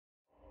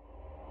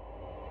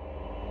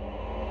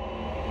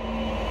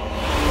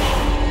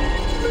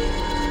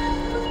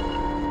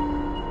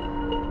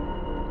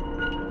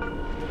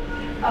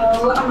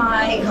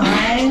my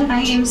god,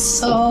 I am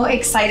so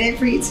excited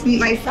for you to meet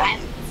my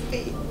friends.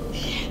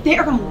 They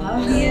are gonna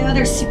love you.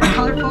 They're super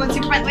colorful and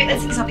super fun. Wait,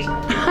 let's see something.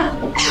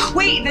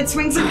 Wait, the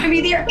twins are gonna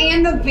be there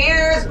and the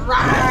bears.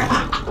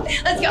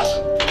 Let's go.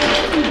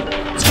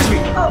 Excuse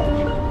me.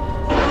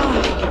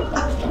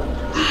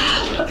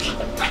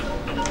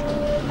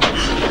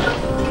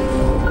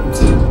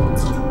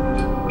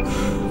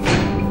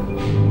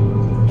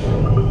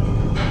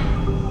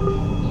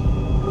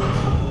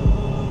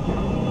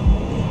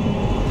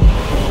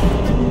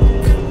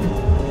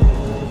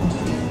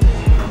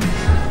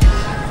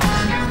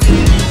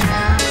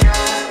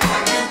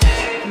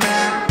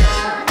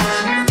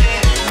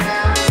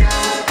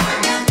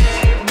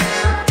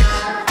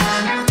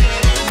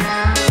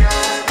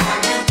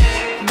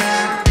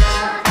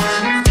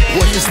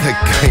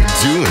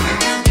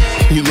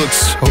 You look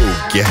so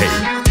gay.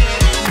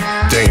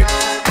 Dang it,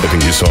 I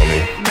think you saw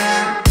me.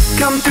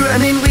 Come through, I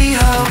mean we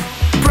ho.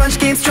 Brunch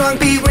game strong,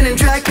 be winning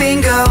drag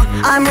bingo.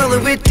 I'm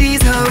rolling with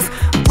these hoes.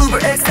 Uber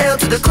XL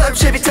to the club,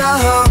 Chevy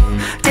Tahoe.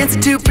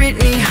 Dancing to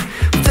Britney,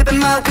 flipping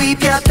my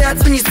weave, yeah,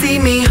 that's when you see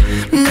me.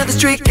 Another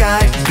straight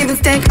guy, giving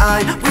stank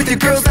eye with your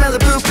girls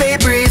Malibu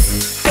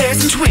Baybreeze.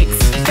 Bears and twinks,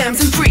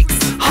 femmes and freaks,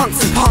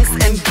 hunks and punks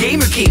and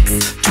gamer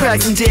geeks,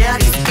 drags and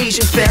daddies,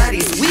 Asian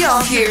fatties. We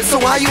all here, so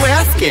why you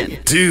asking?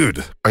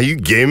 Dude, are you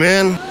gay,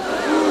 man?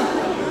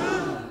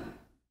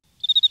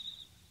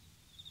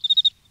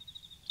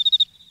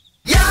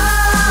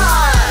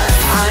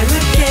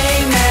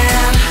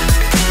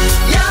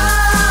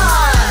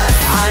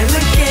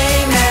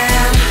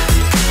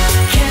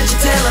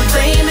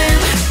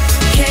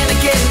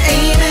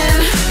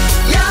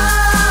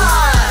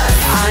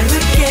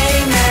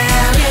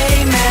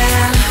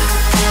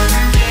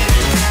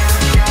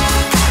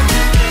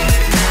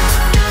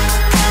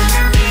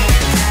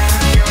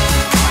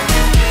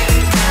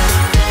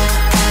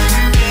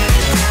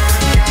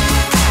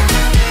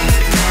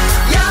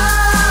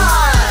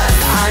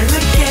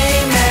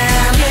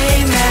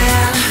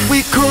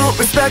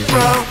 Respect,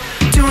 bro.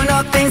 Doing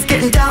all things,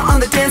 getting down on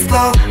the dance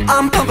floor.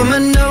 I'm pumping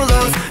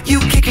Manolos, you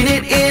kicking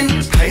it in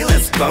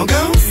Payless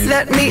Bogos?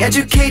 Let me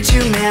educate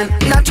you, man.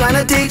 Not trying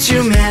to date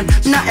you, man.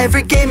 Not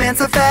every gay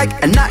man's a fag,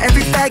 and not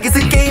every fag is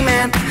a gay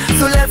man.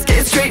 So let's get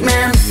it straight,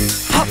 man.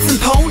 Pups and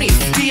ponies,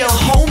 DL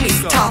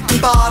homies, top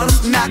and bottom,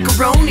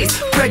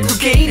 macaronis, Greg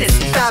Louganis,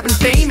 fab and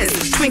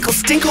famous, Twinkle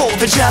Stinkle,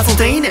 Vajazzled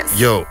Anus.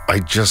 Yo, I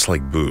just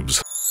like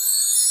boobs.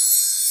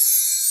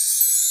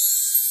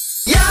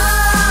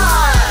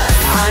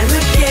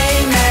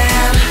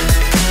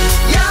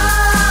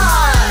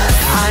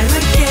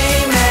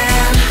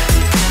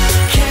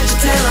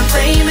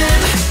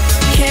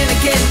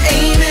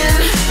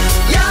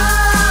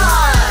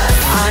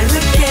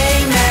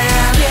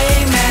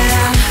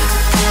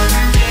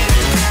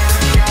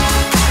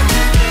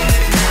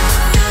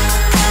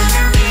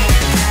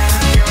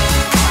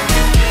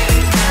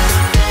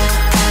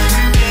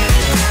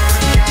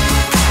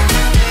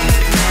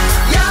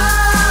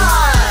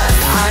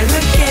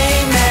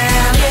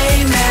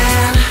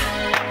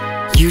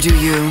 You do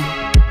you,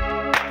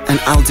 and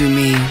I'll do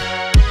me.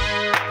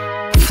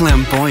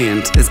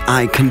 Flamboyant as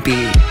I can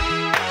be.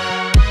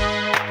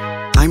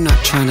 I'm not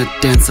trying to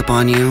dance up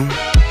on you.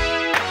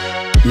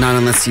 Not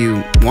unless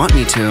you want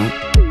me to.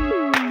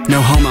 No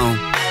homo.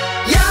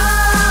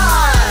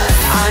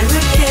 I'm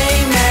a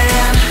gay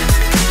man.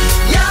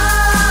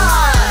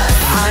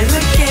 I'm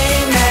a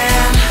gay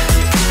man.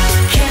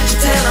 Can't you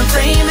tell I'm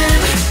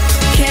flaming?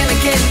 Can I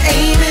get an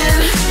amen?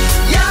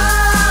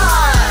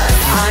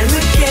 I'm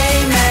a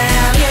gay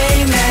man,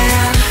 gay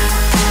man.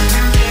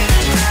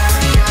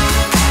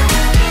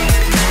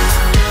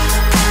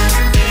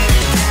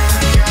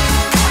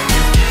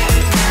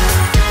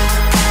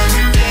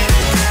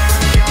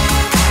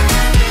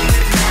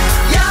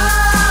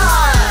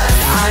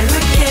 I'm a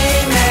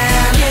gay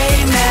man, gay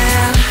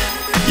man.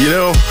 You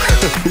know,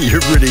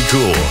 you're pretty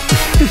cool.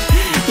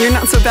 You're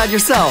not so bad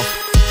yourself.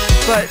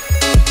 But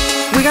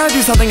we gotta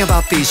do something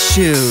about these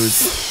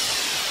shoes.